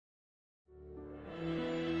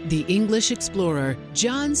The English explorer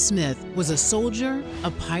John Smith was a soldier,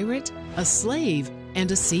 a pirate, a slave,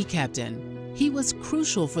 and a sea captain. He was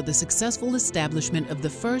crucial for the successful establishment of the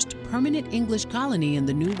first permanent English colony in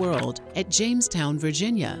the New World at Jamestown,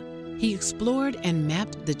 Virginia. He explored and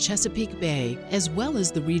mapped the Chesapeake Bay, as well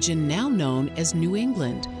as the region now known as New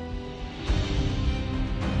England.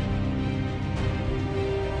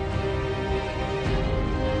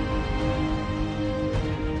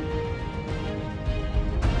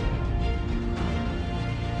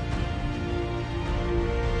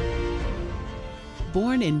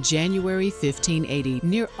 Born in January 1580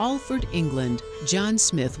 near Alford, England, John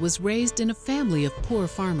Smith was raised in a family of poor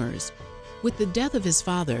farmers. With the death of his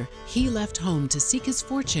father, he left home to seek his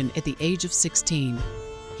fortune at the age of 16.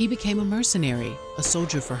 He became a mercenary, a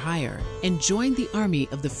soldier for hire, and joined the army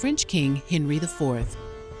of the French King Henry IV.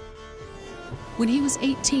 When he was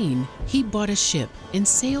 18, he bought a ship and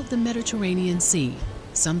sailed the Mediterranean Sea,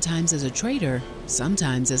 sometimes as a trader,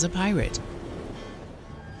 sometimes as a pirate.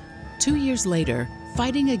 2 years later,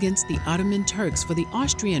 fighting against the Ottoman Turks for the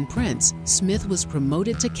Austrian prince, Smith was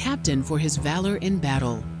promoted to captain for his valor in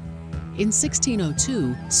battle. In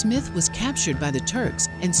 1602, Smith was captured by the Turks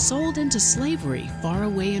and sold into slavery far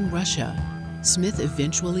away in Russia. Smith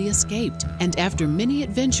eventually escaped, and after many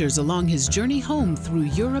adventures along his journey home through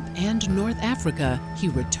Europe and North Africa, he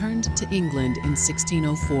returned to England in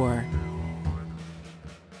 1604.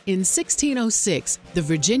 In 1606, the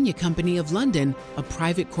Virginia Company of London, a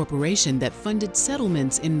private corporation that funded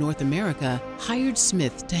settlements in North America, hired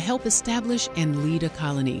Smith to help establish and lead a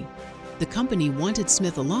colony. The company wanted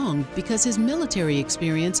Smith along because his military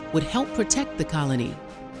experience would help protect the colony.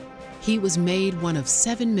 He was made one of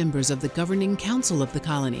 7 members of the governing council of the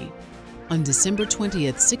colony. On December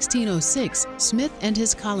 20th, 1606, Smith and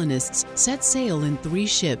his colonists set sail in 3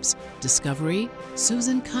 ships: Discovery,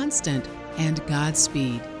 Susan Constant, and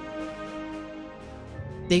Godspeed.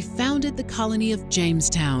 They founded the colony of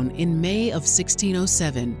Jamestown in May of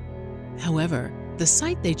 1607. However, the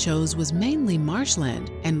site they chose was mainly marshland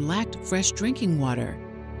and lacked fresh drinking water.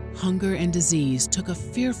 Hunger and disease took a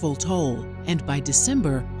fearful toll, and by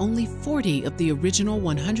December, only 40 of the original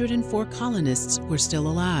 104 colonists were still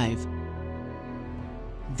alive.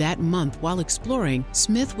 That month, while exploring,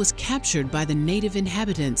 Smith was captured by the native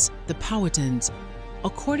inhabitants, the Powhatans.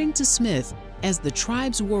 According to Smith, as the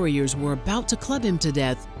tribe's warriors were about to club him to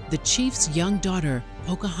death, the chief's young daughter,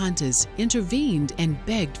 Pocahontas, intervened and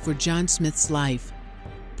begged for John Smith's life.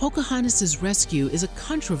 Pocahontas' rescue is a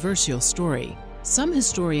controversial story. Some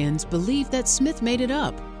historians believe that Smith made it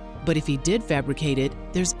up, but if he did fabricate it,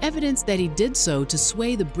 there's evidence that he did so to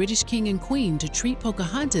sway the British king and queen to treat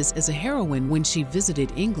Pocahontas as a heroine when she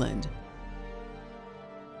visited England.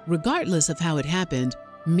 Regardless of how it happened,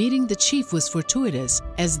 meeting the chief was fortuitous,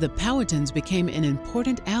 as the Powhatans became an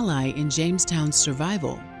important ally in Jamestown's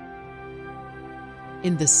survival.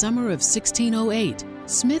 In the summer of 1608,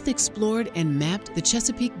 Smith explored and mapped the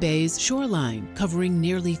Chesapeake Bay's shoreline, covering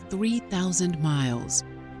nearly 3,000 miles.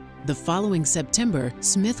 The following September,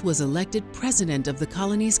 Smith was elected president of the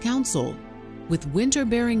colony's council. With winter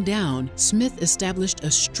bearing down, Smith established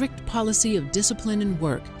a strict policy of discipline and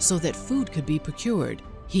work so that food could be procured.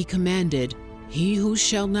 He commanded, "He who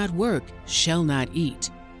shall not work shall not eat."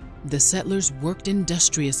 The settlers worked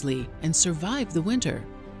industriously and survived the winter.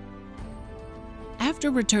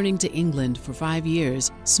 After returning to England for 5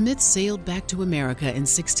 years, Smith sailed back to America in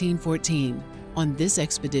 1614. On this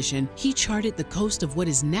expedition, he charted the coast of what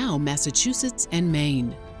is now Massachusetts and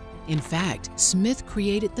Maine. In fact, Smith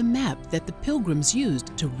created the map that the Pilgrims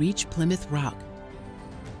used to reach Plymouth Rock.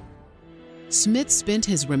 Smith spent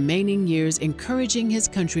his remaining years encouraging his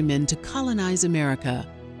countrymen to colonize America.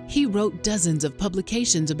 He wrote dozens of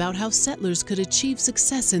publications about how settlers could achieve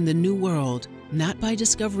success in the New World, not by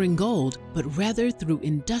discovering gold, but rather through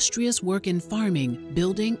industrious work in farming,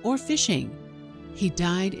 building, or fishing. He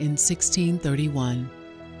died in 1631.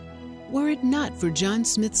 Were it not for John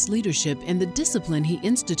Smith's leadership and the discipline he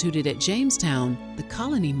instituted at Jamestown, the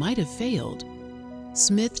colony might have failed.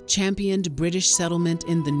 Smith championed British settlement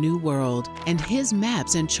in the New World, and his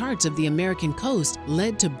maps and charts of the American coast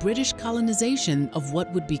led to British colonization of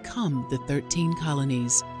what would become the 13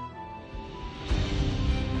 colonies.